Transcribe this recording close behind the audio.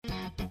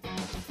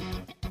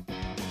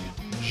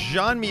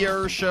John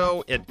Mier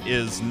Show. It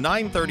is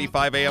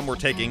 9:35 a.m. We're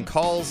taking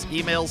calls,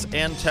 emails,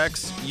 and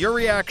texts. Your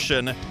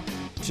reaction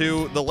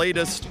to the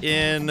latest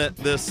in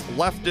this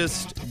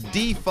leftist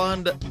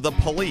defund the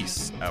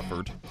police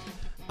effort.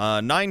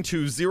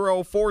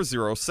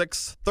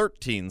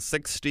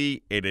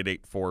 920-406-1360,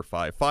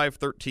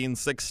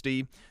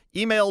 888-455-1360.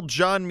 Email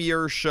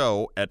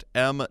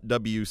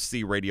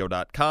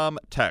johnmuirshow@mwcradio.com.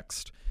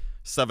 Text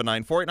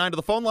 79489 to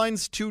the phone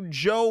lines to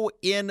Joe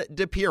in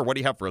De Pere. What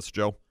do you have for us,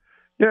 Joe?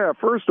 Yeah,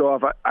 first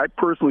off, I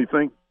personally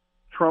think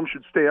Trump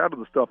should stay out of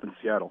the stuff in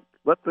Seattle.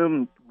 Let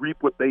them reap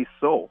what they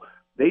sow.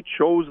 They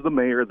chose the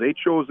mayor. They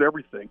chose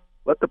everything.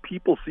 Let the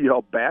people see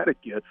how bad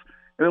it gets,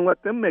 and then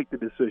let them make the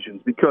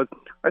decisions, because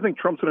I think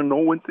Trump's in a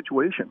no-win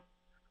situation.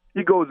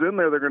 He goes in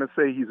there, they're going to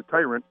say he's a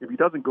tyrant. If he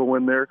doesn't go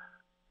in there,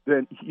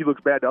 then he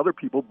looks bad to other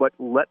people, but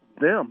let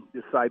them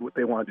decide what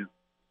they want to do.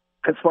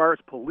 As far as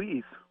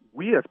police,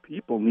 we as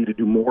people need to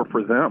do more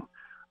for them.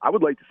 I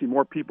would like to see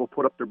more people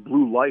put up their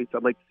blue lights.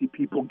 I'd like to see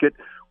people get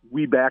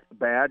We Back the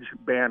Badge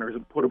banners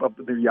and put them up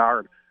in their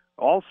yard.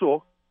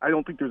 Also, I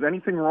don't think there's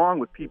anything wrong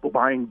with people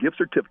buying gift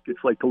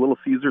certificates like the Little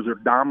Caesars or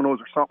Domino's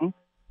or something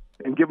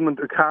and giving them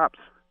to cops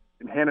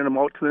and handing them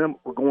out to them,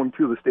 or going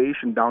to the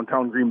station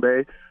downtown Green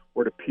Bay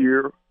or to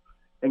Pier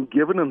and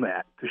giving them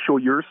that to show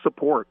your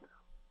support.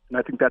 And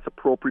I think that's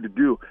appropriate to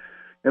do.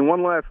 And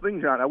one last thing,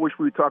 John, I wish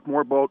we would talk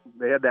more about,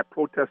 they had that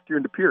protest here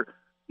in De Pere.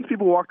 These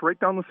people walked right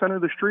down the center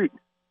of the street,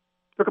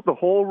 took up the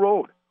whole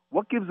road.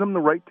 What gives them the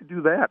right to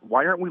do that?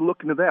 Why aren't we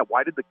looking at that?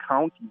 Why did the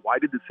county, why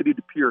did the city of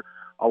De Pere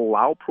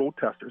allow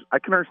protesters? I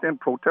can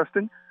understand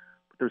protesting,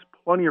 but there's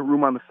plenty of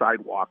room on the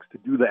sidewalks to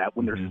do that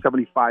when there's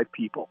 75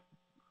 people.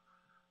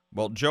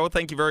 Well, Joe,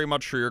 thank you very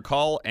much for your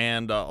call,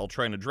 and I'll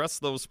try and address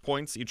those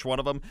points, each one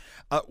of them.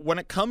 When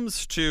it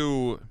comes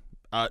to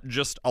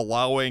just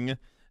allowing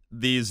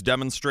these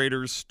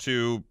demonstrators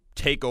to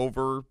take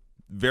over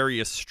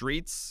various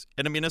streets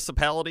in a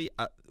municipality,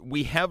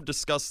 we have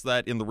discussed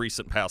that in the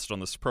recent past on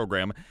this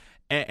program,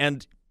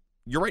 and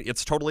you're right,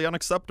 it's totally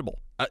unacceptable.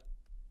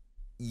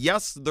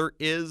 Yes, there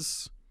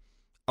is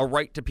a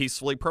right to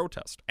peacefully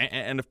protest,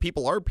 and if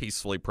people are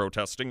peacefully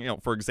protesting,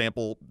 for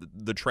example,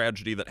 the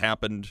tragedy that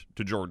happened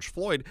to George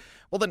Floyd,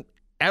 well then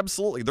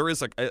absolutely there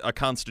is a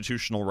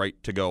constitutional right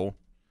to go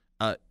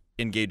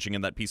engaging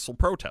in that peaceful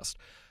protest.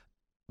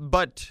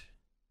 But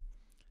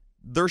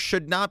there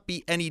should not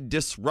be any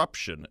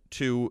disruption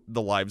to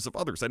the lives of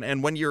others.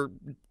 And when you're,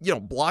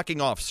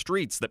 blocking off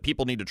streets that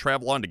people need to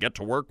travel on to get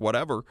to work,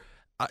 whatever,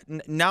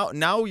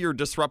 now you're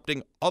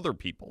disrupting other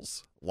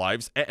people's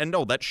lives. And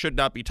no, that should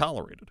not be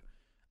tolerated.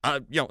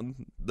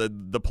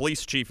 The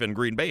police chief in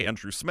Green Bay,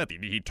 Andrew Smith,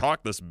 he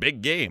talked this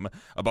big game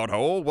about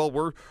how,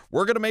 we're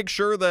going to make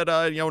sure that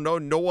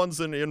no one's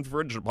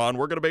infringed upon.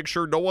 We're going to make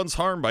sure no one's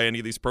harmed by any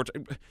of these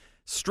protests.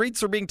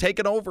 Streets are being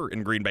taken over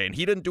in Green Bay, and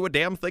he didn't do a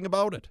damn thing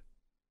about it.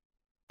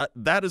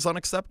 That is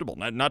unacceptable.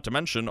 Not to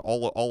mention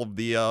all of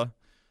the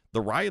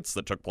riots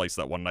that took place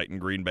that one night in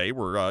Green Bay,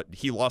 where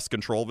he lost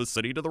control of his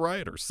city to the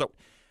rioters. So,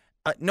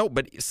 no,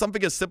 but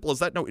something as simple as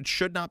that, no, it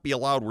should not be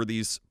allowed where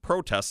these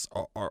protests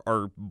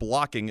are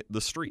blocking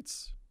the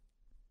streets.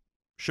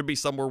 Should be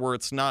somewhere where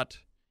it's not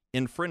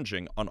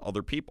infringing on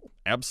other people.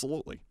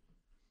 Absolutely.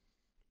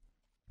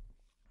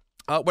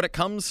 When it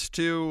comes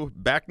to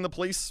backing the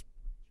police,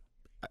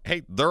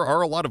 hey, there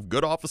are a lot of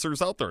good officers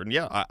out there. And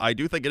yeah, I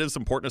do think it is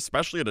important,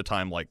 especially at a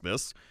time like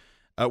this,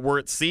 where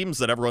it seems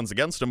that everyone's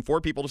against them, for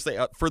people to say,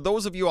 for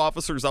those of you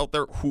officers out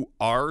there who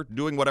are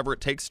doing whatever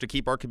it takes to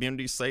keep our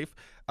communities safe,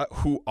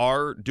 who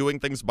are doing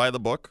things by the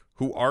book,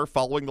 who are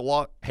following the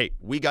law, hey,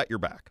 we got your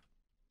back.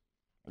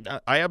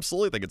 I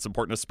absolutely think it's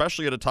important,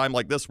 especially at a time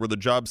like this where the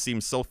job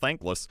seems so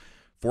thankless,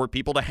 for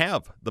people to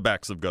have the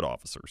backs of good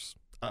officers.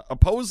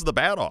 Oppose the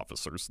bad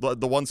officers,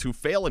 the ones who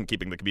fail in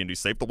keeping the community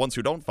safe, the ones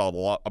who don't follow the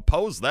law.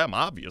 Oppose them,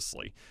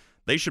 obviously.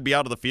 They should be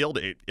out of the field.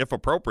 If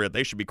appropriate,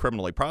 they should be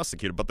criminally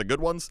prosecuted. But the good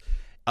ones,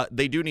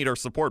 they do need our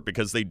support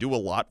because they do a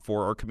lot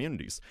for our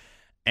communities.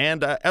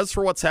 And as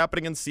for what's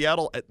happening in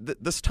Seattle,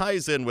 this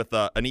ties in with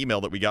an email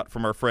that we got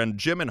from our friend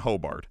Jim in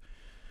Hobart,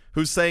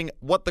 who's saying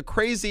what the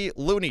crazy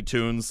Looney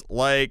Tunes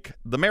like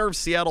the mayor of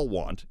Seattle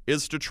want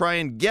is to try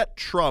and get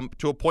Trump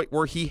to a point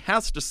where he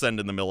has to send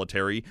in the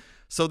military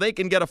so they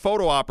can get a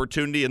photo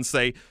opportunity and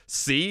say,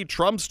 see,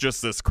 Trump's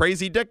just this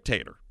crazy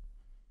dictator.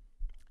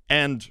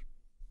 And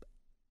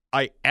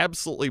I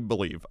absolutely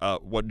believe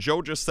what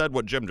Joe just said,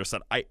 what Jim just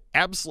said, I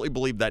absolutely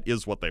believe that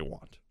is what they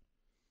want.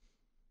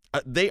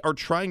 They are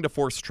trying to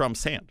force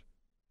Trump's hand.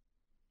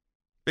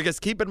 Because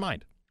keep in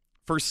mind,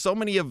 for so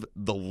many of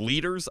the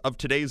leaders of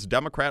today's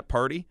Democrat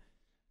Party,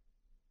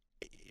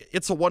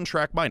 it's a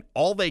one-track mind.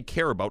 All they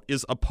care about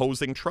is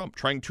opposing Trump,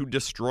 trying to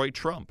destroy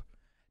Trump.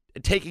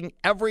 Taking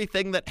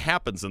everything that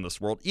happens in this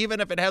world, even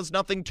if it has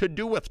nothing to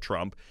do with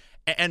Trump,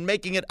 and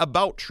making it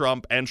about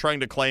Trump and trying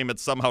to claim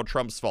it's somehow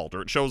Trump's fault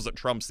or it shows that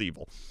Trump's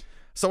evil.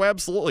 So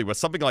absolutely, with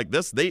something like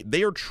this,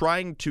 they are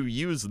trying to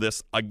use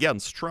this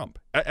against Trump.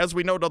 As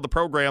we noted on the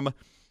program,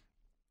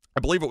 I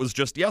believe it was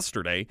just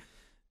yesterday,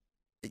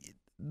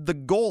 the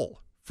goal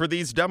for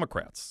these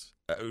Democrats,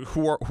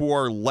 who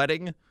are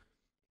letting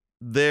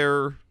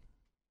their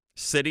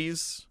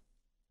cities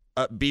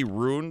be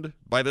ruined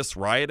by this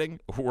rioting,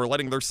 who are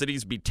letting their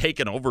cities be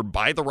taken over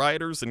by the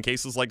rioters in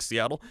cases like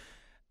Seattle.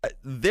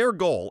 Their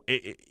goal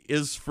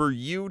is for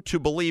you to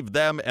believe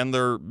them and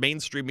their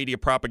mainstream media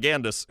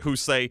propagandists who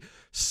say,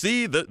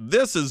 see,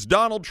 this is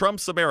Donald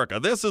Trump's America.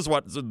 This is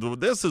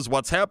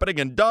what's happening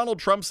in Donald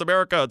Trump's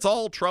America. It's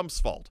all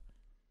Trump's fault.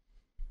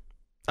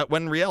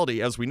 When in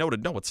reality, as we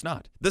noted, no, it's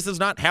not. This is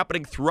not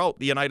happening throughout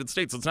the United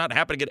States. It's not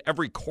happening at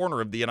every corner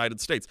of the United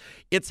States.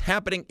 It's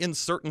happening in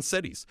certain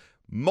cities.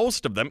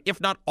 Most of them, if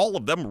not all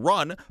of them,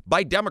 run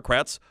by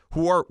Democrats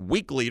who are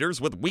weak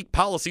leaders with weak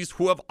policies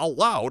who have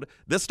allowed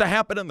this to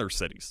happen in their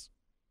cities.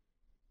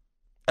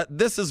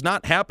 This is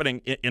not happening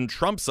in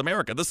Trump's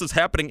America. This is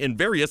happening in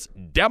various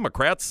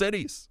Democrat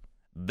cities.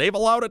 They've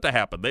allowed it to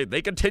happen.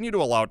 They continue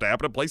to allow it to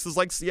happen in places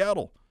like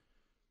Seattle.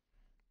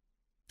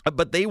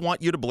 But they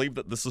want you to believe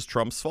that this is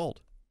Trump's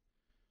fault.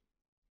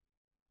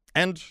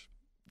 And,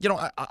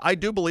 I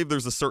do believe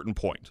there's a certain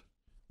point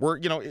where,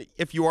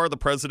 if you are the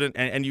president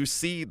and you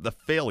see the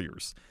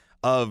failures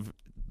of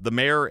the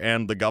mayor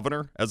and the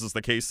governor, as is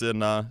the case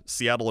in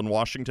Seattle and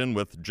Washington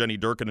with Jenny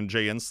Durkan and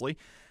Jay Inslee,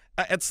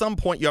 at some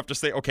point you have to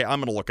say, okay, I'm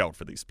going to look out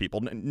for these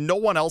people. No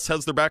one else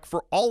has their back.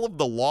 For all of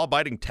the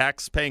law-abiding,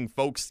 tax-paying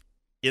folks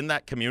in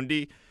that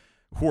community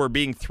who are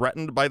being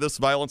threatened by this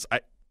violence,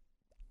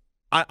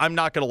 I'm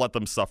not going to let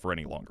them suffer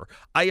any longer.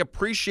 I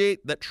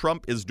appreciate that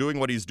Trump is doing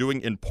what he's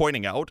doing in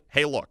pointing out,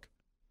 hey, look,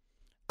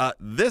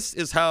 this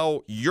is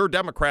how your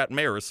Democrat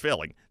mayor is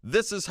failing.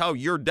 This is how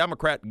your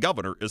Democrat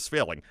governor is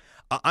failing.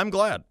 I'm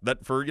glad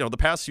that for the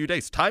past few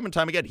days, time and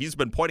time again, he's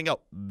been pointing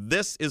out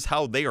this is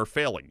how they are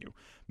failing you.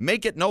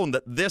 Make it known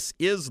that this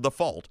is the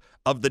fault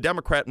of the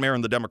Democrat mayor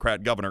and the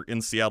Democrat governor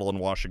in Seattle and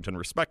Washington,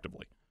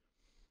 respectively.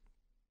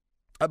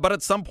 But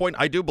at some point,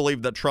 I do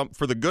believe that Trump,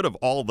 for the good of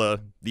all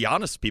the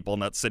honest people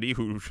in that city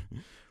who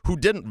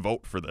didn't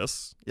vote for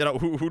this,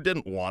 who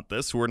didn't want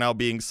this, who are now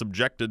being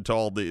subjected to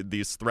all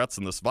these threats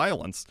and this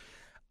violence,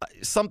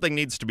 something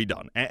needs to be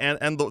done.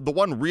 And the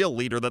one real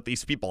leader that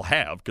these people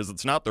have, because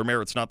it's not their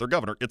mayor, it's not their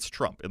governor, it's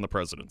Trump in the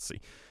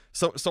presidency.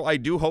 So I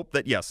do hope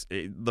that, yes,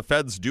 the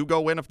feds do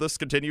go in if this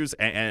continues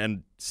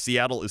and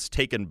Seattle is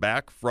taken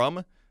back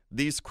from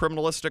these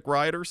criminalistic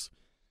rioters.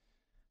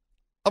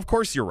 Of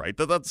course you're right.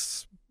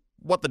 That's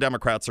what the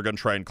Democrats are going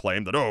to try and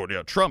claim, that, oh,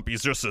 yeah, Trump,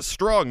 he's just a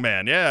strong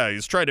man. Yeah,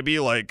 he's trying to be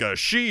like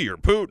Xi or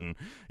Putin.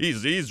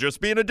 He's just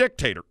being a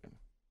dictator.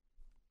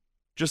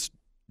 Just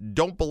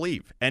don't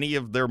believe any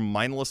of their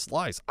mindless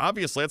lies.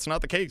 Obviously, that's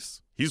not the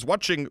case. He's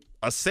watching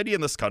a city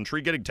in this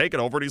country getting taken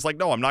over, and he's like,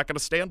 no, I'm not going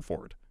to stand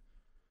for it.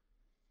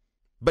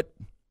 But,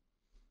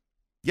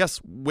 yes,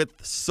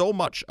 with so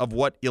much of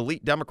what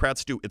elite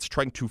Democrats do, it's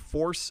trying to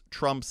force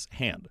Trump's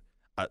hand.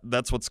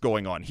 That's what's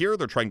going on here.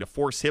 They're trying to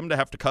force him to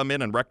have to come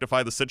in and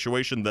rectify the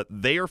situation that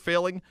they are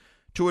failing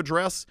to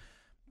address.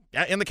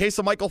 In the case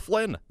of Michael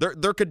Flynn,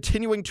 they're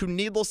continuing to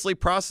needlessly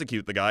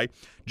prosecute the guy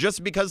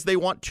just because they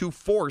want to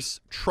force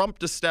Trump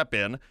to step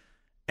in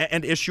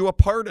and issue a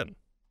pardon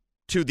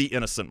to the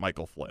innocent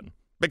Michael Flynn.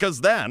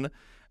 Because then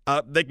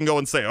they can go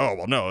and say, oh,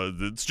 well, no,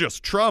 it's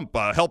just Trump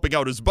helping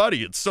out his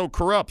buddy. It's so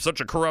corrupt, such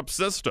a corrupt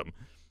system.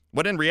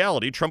 When in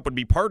reality, Trump would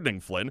be pardoning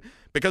Flynn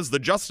because the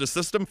justice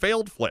system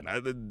failed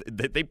Flynn.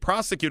 They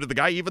prosecuted the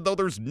guy even though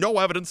there's no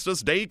evidence to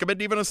this day he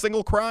committed even a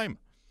single crime.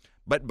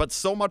 But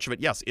so much of it,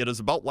 yes, it is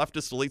about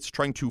leftist elites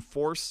trying to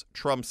force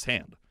Trump's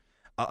hand.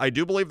 I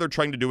do believe they're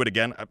trying to do it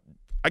again.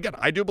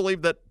 I do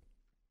believe that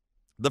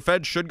the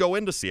Fed should go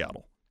into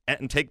Seattle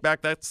and take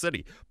back that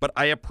city. But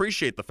I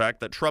appreciate the fact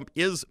that Trump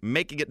is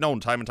making it known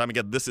time and time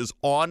again, this is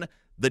on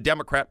the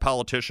Democrat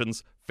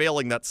politicians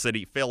failing that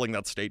city, failing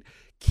that state.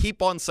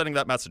 Keep on sending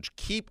that message.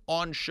 Keep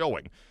on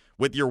showing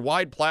with your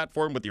wide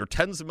platform, with your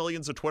tens of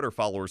millions of Twitter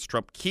followers,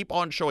 Trump, keep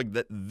on showing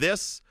that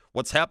this,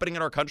 what's happening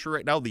in our country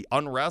right now, the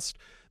unrest,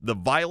 the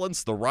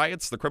violence, the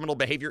riots, the criminal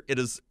behavior, it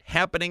is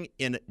happening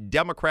in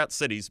Democrat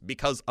cities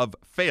because of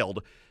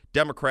failed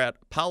Democrat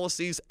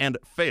policies and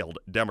failed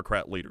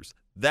Democrat leaders.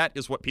 That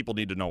is what people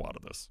need to know out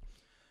of this.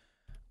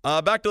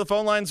 Back to the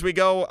phone lines we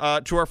go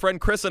to our friend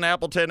Chris in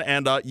Appleton.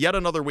 And yet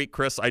another week,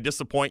 Chris, I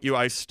disappoint you.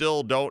 I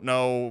still don't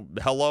know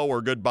hello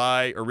or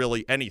goodbye or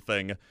really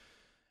anything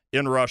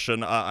in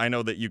Russian. I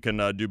know that you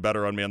can do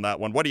better on me on that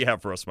one. What do you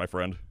have for us, my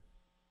friend?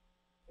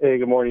 Hey,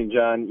 good morning,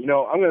 John.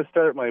 I'm going to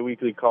start my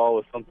weekly call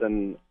with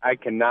something I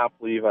cannot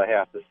believe I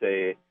have to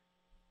say,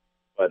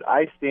 but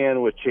I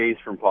stand with Chase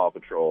from Paw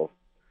Patrol.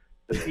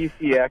 The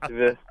PC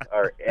activists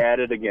are at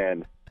it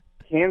again,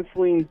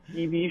 canceling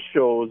TV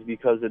shows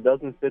because it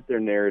doesn't fit their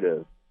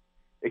narrative.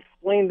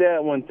 Explain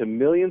that one to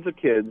millions of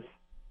kids,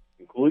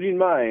 including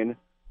mine,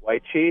 why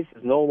Chase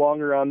is no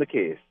longer on the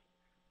case.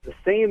 The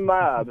same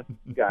mob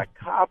got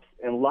Cops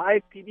and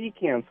Live PD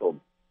canceled.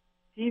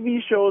 TV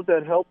shows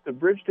that help to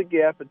bridge the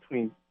gap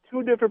between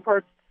two different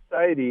parts of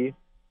society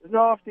is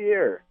now off the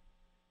air.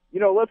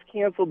 Let's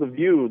cancel The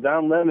View,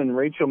 Don Lemon,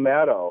 Rachel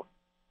Maddow.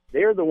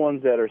 They're the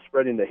ones that are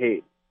spreading the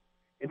hate.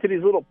 And to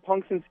these little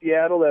punks in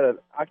Seattle that have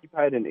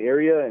occupied an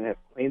area and have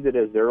claimed it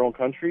as their own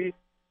country,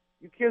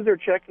 You kids are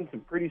checking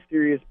some pretty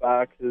serious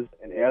boxes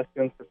and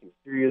asking for some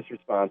serious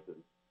responses.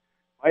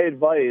 My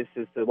advice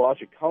is to launch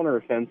a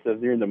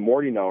counteroffensive during the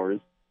morning hours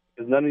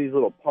because none of these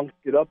little punks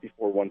get up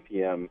before 1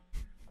 p.m.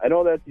 I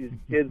know that these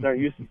kids aren't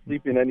used to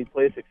sleeping any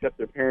place except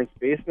their parents'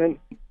 basement,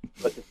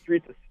 but the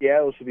streets of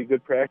Seattle should be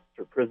good practice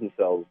for prison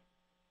cells.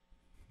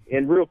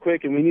 And real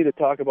quick, and we need to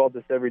talk about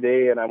this every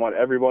day, and I want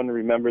everyone to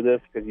remember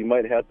this because you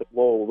might have to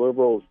blow a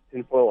liberal's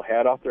tinfoil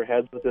hat off their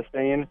heads with this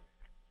saying,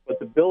 but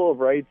the Bill of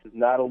Rights is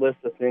not a list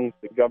of things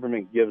the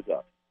government gives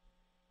us.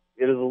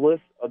 It is a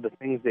list of the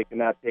things they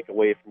cannot take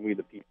away from we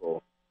the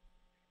people.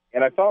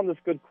 And I found this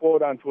good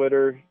quote on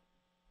Twitter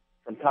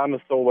from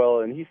Thomas Sowell,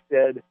 and he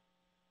said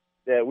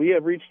that we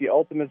have reached the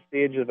ultimate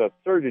stage of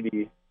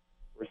absurdity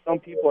where some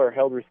people are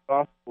held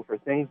responsible for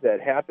things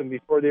that happened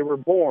before they were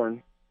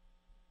born,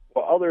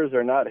 while others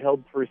are not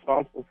held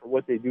responsible for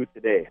what they do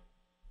today.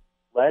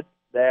 Let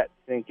that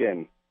sink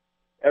in.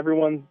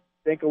 Everyone,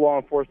 think a law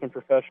enforcement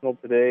professional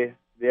today.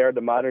 They are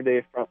the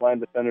modern-day frontline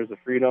defenders of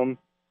freedom.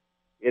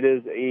 It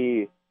is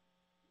a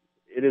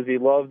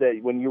love that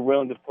when you're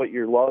willing to put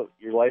your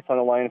life on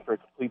the line for a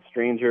complete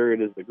stranger,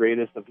 it is the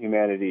greatest of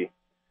humanity.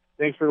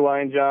 Thanks for the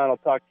line, John. I'll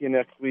talk to you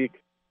next week.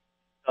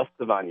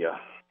 Estavanya.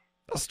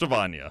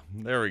 Estavanya.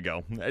 There we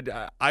go.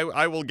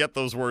 I will get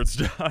those words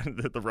down,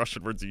 the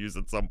Russian words you use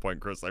at some point,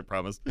 Chris, I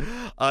promise.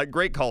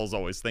 Great call as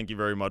always. Thank you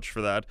very much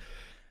for that.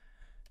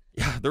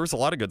 Yeah, there was a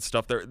lot of good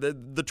stuff there.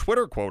 The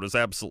Twitter quote is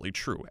absolutely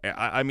true.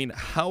 I mean,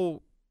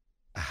 how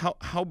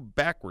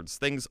backwards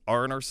things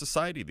are in our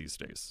society these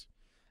days.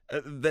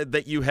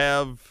 That you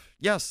have,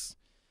 yes,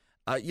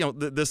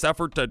 this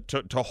effort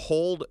to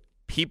hold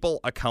people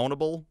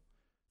accountable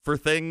for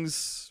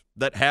things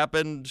that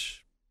happened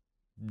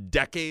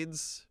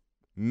decades,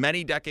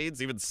 many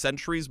decades, even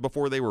centuries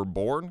before they were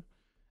born.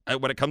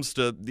 When it comes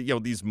to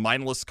these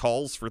mindless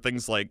calls for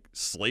things like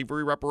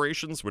slavery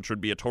reparations, which would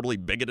be a totally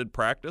bigoted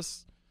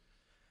practice.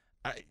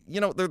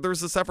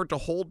 There's this effort to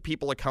hold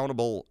people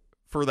accountable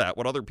for that,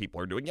 what other people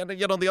are doing. And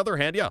yet on the other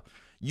hand,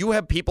 you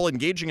have people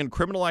engaging in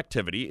criminal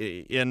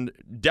activity in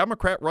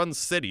Democrat-run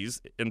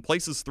cities in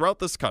places throughout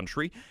this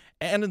country,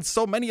 and in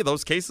so many of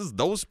those cases,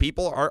 those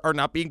people are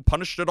not being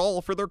punished at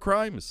all for their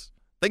crimes.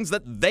 Things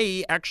that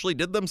they actually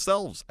did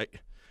themselves.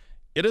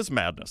 It is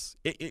madness.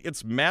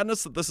 It's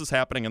madness that this is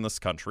happening in this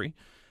country.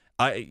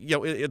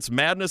 It's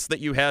madness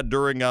that you had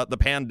during the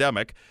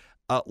pandemic,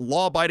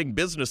 law-abiding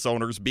business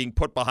owners being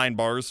put behind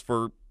bars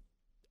for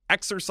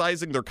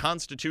exercising their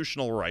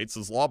constitutional rights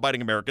as law-abiding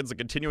Americans and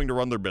continuing to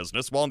run their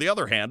business, while on the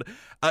other hand,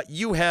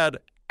 you had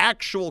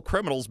actual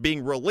criminals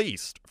being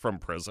released from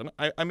prison.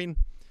 I mean,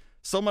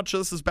 so much of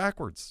this is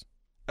backwards.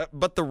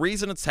 But the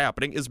reason it's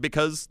happening is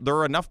because there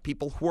are enough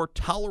people who are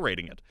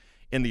tolerating it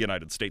in the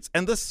United States.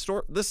 And this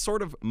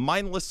sort of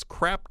mindless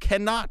crap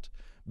cannot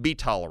be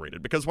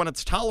tolerated, because when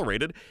it's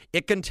tolerated,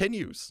 it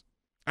continues.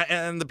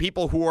 And the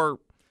people who are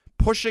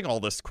pushing all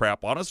this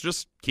crap on us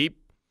just keep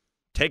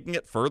taking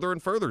it further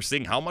and further,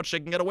 seeing how much they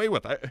can get away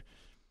with.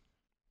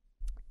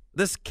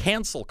 This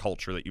cancel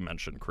culture that you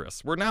mentioned,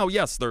 Chris, where now,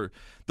 yes, they're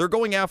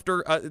going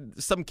after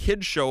some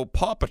kid show,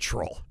 Paw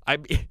Patrol. I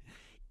mean,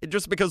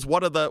 just because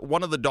one of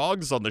the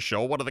dogs on the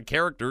show, one of the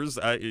characters,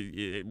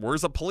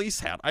 wears a police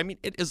hat. I mean,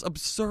 it is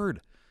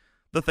absurd,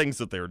 the things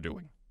that they're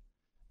doing.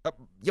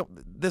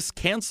 This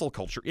cancel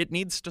culture, it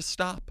needs to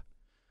stop.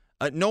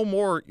 No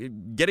more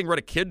getting rid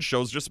of kid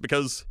shows just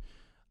because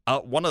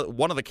one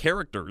of the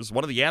characters,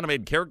 one of the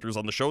animated characters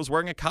on the show is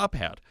wearing a cop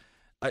hat.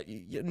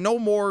 No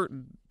more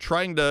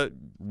trying to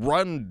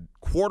run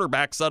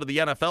quarterbacks out of the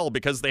NFL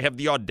because they have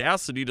the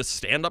audacity to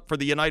stand up for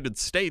the United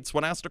States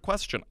when asked a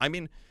question. I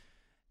mean,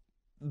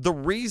 the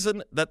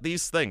reason that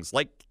these things,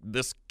 like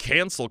this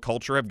cancel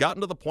culture, have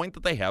gotten to the point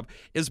that they have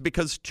is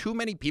because too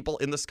many people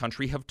in this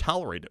country have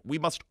tolerated it. We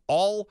must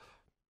all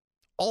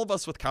of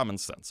us with common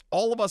sense,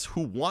 all of us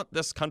who want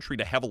this country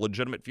to have a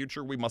legitimate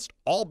future, we must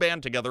all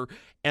band together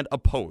and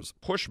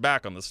push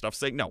back on this stuff,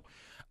 saying, no,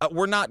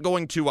 we're not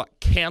going to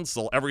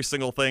cancel every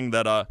single thing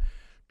that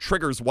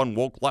triggers one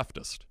woke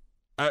leftist.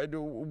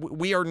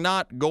 We are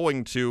not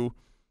going to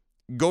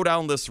go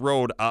down this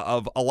road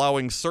of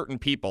allowing certain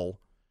people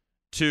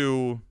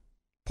to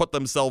put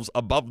themselves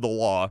above the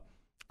law,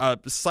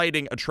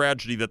 citing a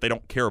tragedy that they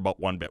don't care about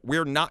one bit.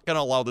 We're not going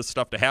to allow this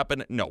stuff to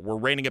happen. No, we're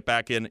reining it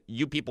back in.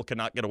 You people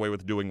cannot get away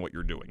with doing what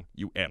you're doing,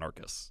 you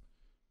anarchists.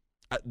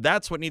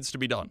 That's what needs to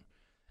be done.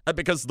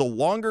 Because the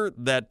longer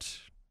that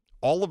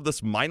all of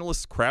this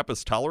mindless crap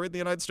is tolerated in the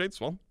United States,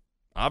 well,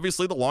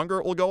 obviously the longer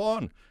it will go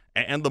on.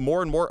 And the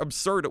more and more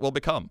absurd it will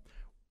become.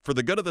 For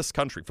the good of this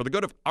country, for the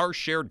good of our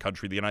shared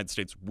country, the United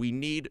States, we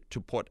need to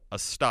put a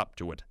stop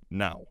to it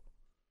now.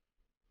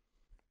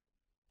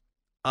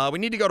 We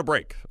need to go to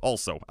break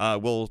also.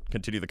 We'll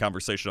continue the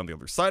conversation on the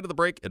other side of the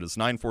break. It is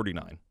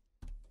 9:49.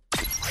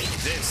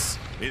 This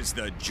is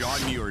the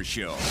John Muir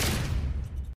Show.